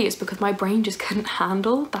 But really it's because my brain just couldn't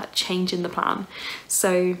handle that change in the plan.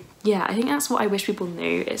 So yeah, I think that's what I wish people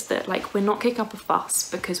knew, is that, like, we're not kicking up a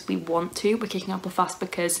fuss because we want to, we're kicking up a fuss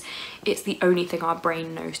because it's the only thing our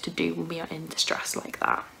brain knows to do when we are in distress like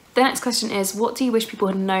that. The next question is, what do you wish people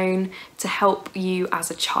had known to help you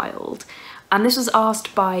as a child? And this was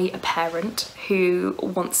asked by a parent who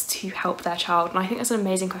wants to help their child, and I think that's an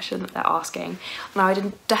amazing question that they're asking. And I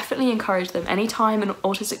would definitely encourage them, anytime an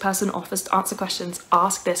autistic person offers to answer questions,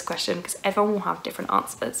 ask this question, because everyone will have different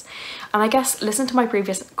answers. And I guess listen to my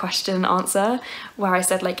previous question and answer where I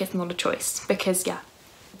said, like, it's not a choice, because yeah,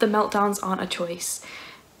 the meltdowns aren't a choice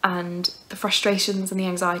and the frustrations and the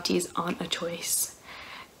anxieties aren't a choice.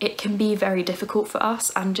 It can be very difficult for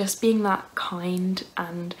us, and just being that kind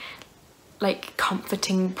and like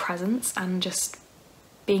comforting presence and just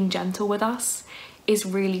being gentle with us is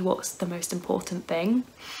really what's the most important thing.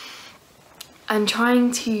 And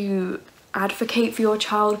trying to advocate for your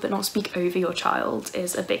child but not speak over your child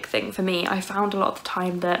is a big thing for me. I found a lot of the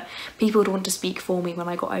time that people would want to speak for me when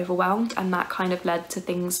I got overwhelmed, and that kind of led to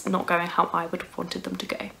things not going how I would have wanted them to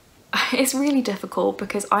go. It's really difficult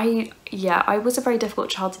because I was a very difficult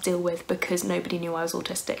child to deal with because nobody knew I was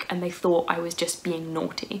autistic and they thought I was just being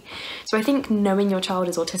naughty. So I think knowing your child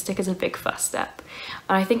is autistic is a big first step.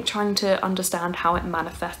 And I think trying to understand how it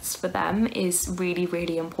manifests for them is really,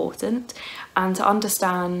 really important, and to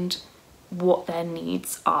understand what their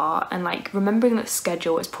needs are, and like remembering that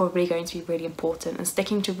schedule is probably going to be really important, and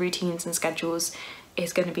sticking to routines and schedules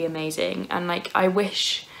is going to be amazing. And like, I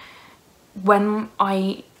wish when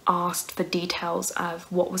I asked for details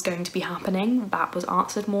of what was going to be happening, that was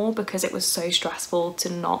answered more, because it was so stressful to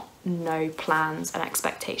not know plans and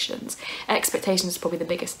expectations. Expectations is probably the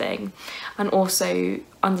biggest thing, and also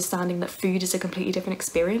understanding that food is a completely different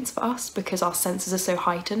experience for us because our senses are so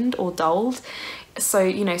heightened or dulled. So,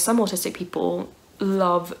 you know, some autistic people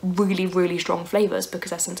love really, really strong flavours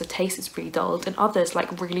because their sense of taste is really dulled, and others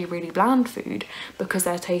like really, really bland food because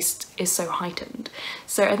their taste is so heightened.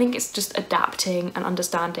 So I think it's just adapting and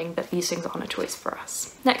understanding that these things aren't a choice for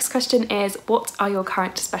us. Next question is, what are your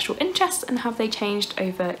current special interests and have they changed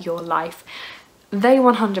over your life? They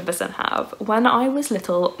 100% have. When I was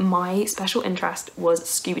little, my special interest was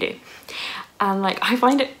Scooby-Doo. And like, I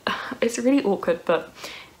find it's really awkward, but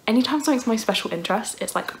anytime something's my special interest,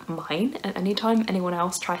 it's like mine, and anytime anyone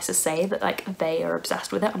else tries to say that like they are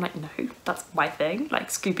obsessed with it, I'm like, no, that's my thing. Like,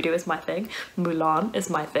 Scooby-Doo is my thing, Mulan is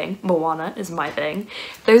my thing, Moana is my thing.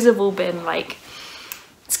 Those have all been like,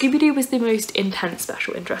 Scooby-Doo was the most intense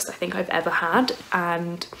special interest I think I've ever had,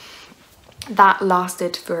 and that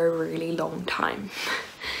lasted for a really long time,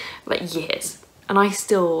 like years. And I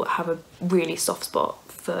still have a really soft spot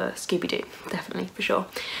for Scooby-Doo, definitely, for sure.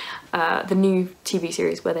 The new TV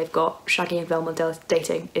series where they've got Shaggy and Velma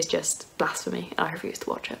dating is just blasphemy. I refuse to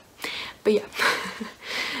watch it. But yeah,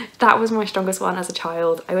 that was my strongest one as a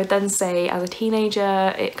child. I would then say as a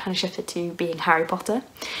teenager, it kind of shifted to being Harry Potter.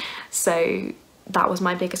 So that was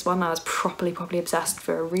my biggest one. I was properly obsessed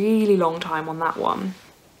for a really long time on that one.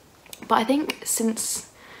 But I think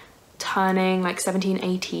since turning like 17,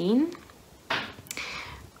 18,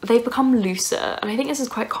 they've become looser, and I think this is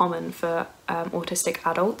quite common for autistic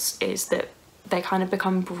adults, is that they kind of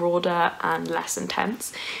become broader and less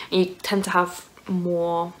intense. And you tend to have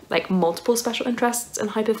more like multiple special interests and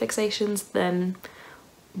hyperfixations than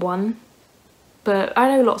one. But I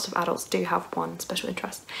know lots of adults do have one special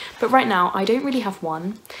interest. But right now, I don't really have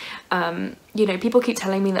one. You know, people keep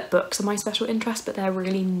telling me that books are my special interest, but they're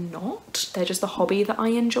really not. They're just a hobby that I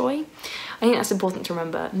enjoy. I think that's important to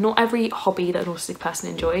remember. Not every hobby that an autistic person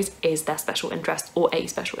enjoys is their special interest or a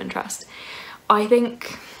special interest. I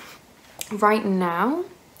think right now,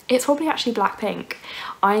 it's probably actually Blackpink.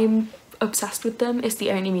 I'm obsessed with them. It's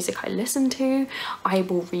the only music I listen to. I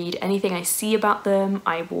will read anything I see about them.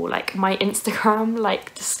 I will, like, my Instagram,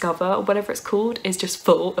 like, discover or whatever it's called, is just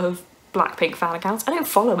full of Blackpink fan accounts. I don't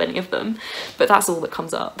follow any of them, but that's all that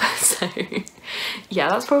comes up. So yeah,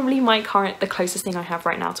 that's probably the closest thing I have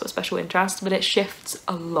right now to a special interest, but it shifts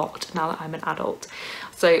a lot now that I'm an adult.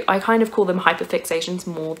 So I kind of call them hyperfixations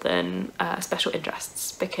more than special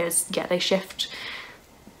interests, because yeah, they shift.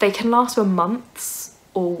 They can last for months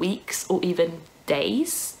or weeks or even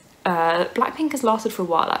days. Blackpink has lasted for a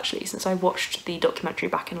while actually, since I watched the documentary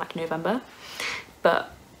back in like November,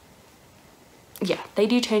 but yeah, they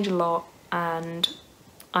do change a lot, and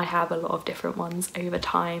I have a lot of different ones over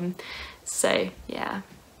time. So yeah,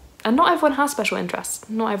 and not everyone has special interests,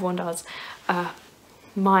 not everyone does.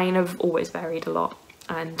 Mine have always varied a lot,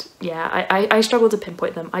 and yeah, I struggle to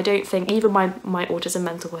pinpoint them. I don't think, even my autism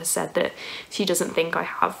mentor has said that she doesn't think I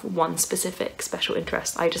have one specific special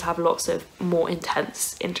interest. I just have lots of more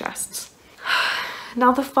intense interests.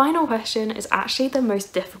 Now the final question is actually the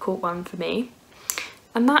most difficult one for me,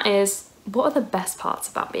 and that is, what are the best parts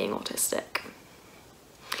about being autistic?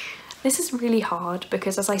 This is really hard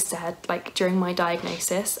because, as I said, like during my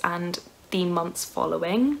diagnosis and the months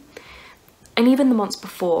following, and even the months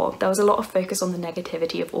before, there was a lot of focus on the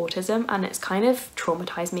negativity of autism, and it's kind of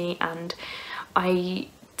traumatized me, and I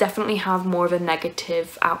definitely have more of a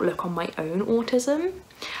negative outlook on my own autism,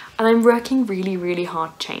 and I'm working really, really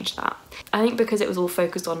hard to change that. I think because it was all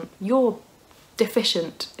focused on you're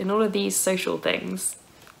deficient in all of these social things,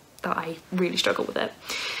 that I really struggle with it.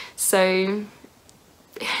 So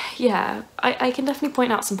yeah, I can definitely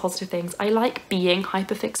point out some positive things. I like being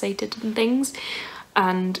hyperfixated in things,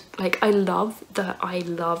 and like I love that I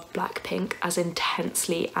love Blackpink as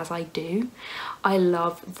intensely as I do. I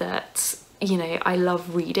love that, you know, I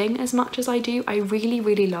love reading as much as I do. I really,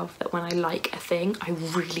 really love that when I like a thing, I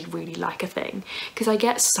really, really like a thing, because I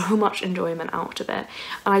get so much enjoyment out of it.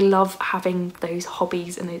 And I love having those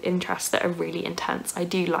hobbies and those interests that are really intense. I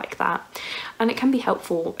do like that. And it can be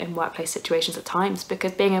helpful in workplace situations at times,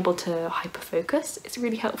 because being able to hyper-focus is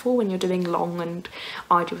really helpful when you're doing long and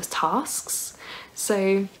arduous tasks.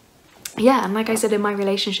 So yeah, and like I said, in my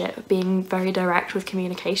relationship, being very direct with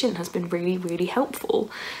communication has been really, really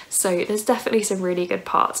helpful. So there's definitely some really good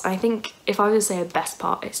parts. I think if I was to say a best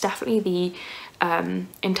part, it's definitely the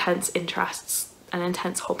intense interests and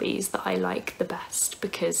intense hobbies that I like the best,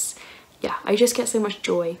 because yeah, I just get so much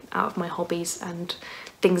joy out of my hobbies and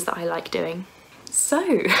things that I like doing.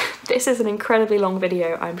 So this is an incredibly long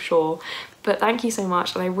video, I'm sure, but thank you so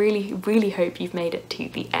much, and I really, really hope you've made it to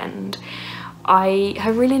the end. I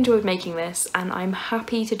have really enjoyed making this, and I'm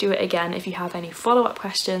happy to do it again if you have any follow-up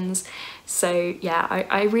questions. So yeah,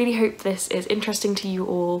 I really hope this is interesting to you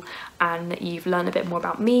all, and that you've learned a bit more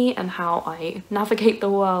about me and how I navigate the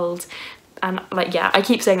world. And like, yeah, I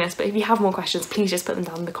keep saying this, but if you have more questions, please just put them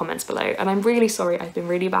down in the comments below. And I'm really sorry, I've been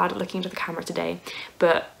really bad at looking into the camera today,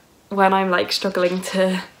 but when I'm like struggling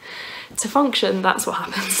to function, that's what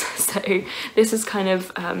happens. So this is kind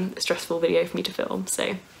of a stressful video for me to film,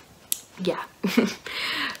 so yeah.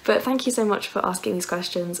 But thank you so much for asking these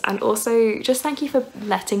questions, and also just thank you for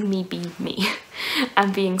letting me be me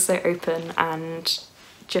and being so open and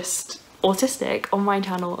just autistic on my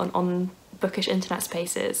channel and on bookish internet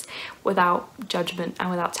spaces without judgment and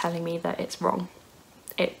without telling me that it's wrong.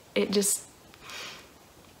 It just,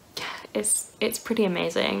 it's pretty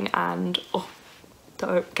amazing. And oh,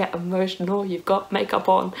 don't get emotional, you've got makeup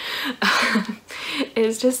on.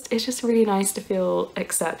 It's just really nice to feel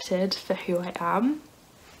accepted for who I am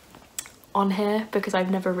on here, because I've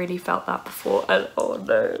never really felt that before. And oh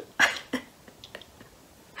no.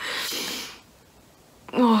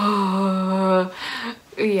 Oh,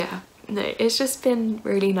 yeah, no, it's just been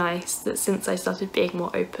really nice that since I started being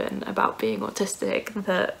more open about being autistic,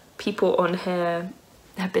 that people on here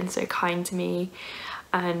have been so kind to me,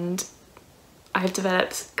 and I've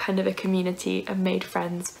developed kind of a community and made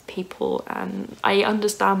friends with people, and I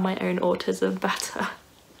understand my own autism better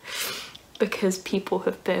because people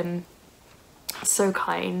have been so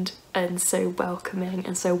kind and so welcoming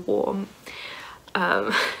and so warm.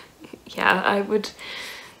 Yeah, I would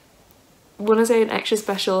want to say an extra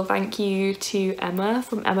special thank you to Emma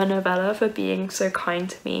from Emma Novella for being so kind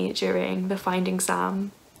to me during the Finding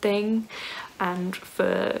Sam thing, and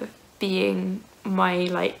for being my,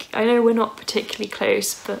 like, I know we're not particularly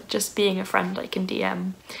close, but just being a friend I can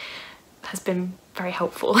DM has been very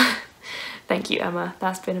helpful. Thank you, Emma,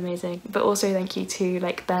 that's been amazing. But also thank you to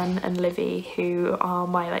like Ben and Livy, who are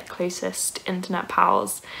my like closest internet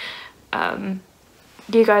pals.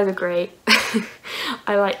 You guys are great.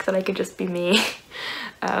 I like that I could just be me.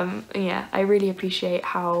 Yeah, I really appreciate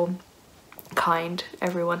how kind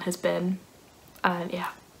everyone has been, and yeah,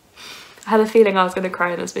 I had a feeling I was going to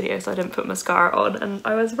cry in this video, so I didn't put mascara on, and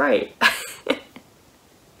I was right.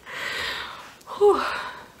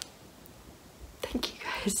 Thank you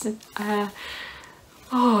guys.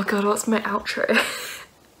 Oh god, what's my outro?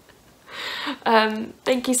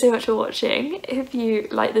 Thank you so much for watching. If you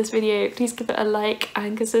like this video, please give it a like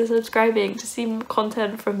and consider subscribing to see more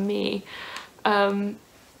content from me. Oh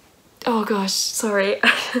gosh, sorry,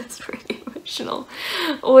 it's really emotional.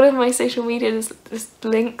 All of my social media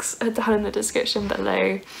links are down in the description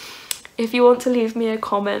below. If you want to leave me a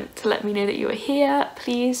comment to let me know that you are here,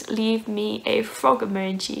 please leave me a frog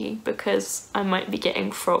emoji because I might be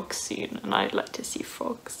getting frogs soon and I'd like to see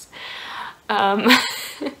frogs. Oh,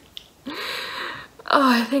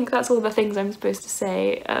 I think that's all the things I'm supposed to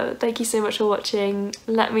say. Thank you so much for watching.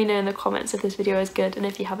 Let me know in the comments if this video is good and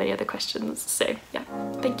if you have any other questions. So yeah,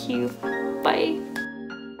 thank you. Bye.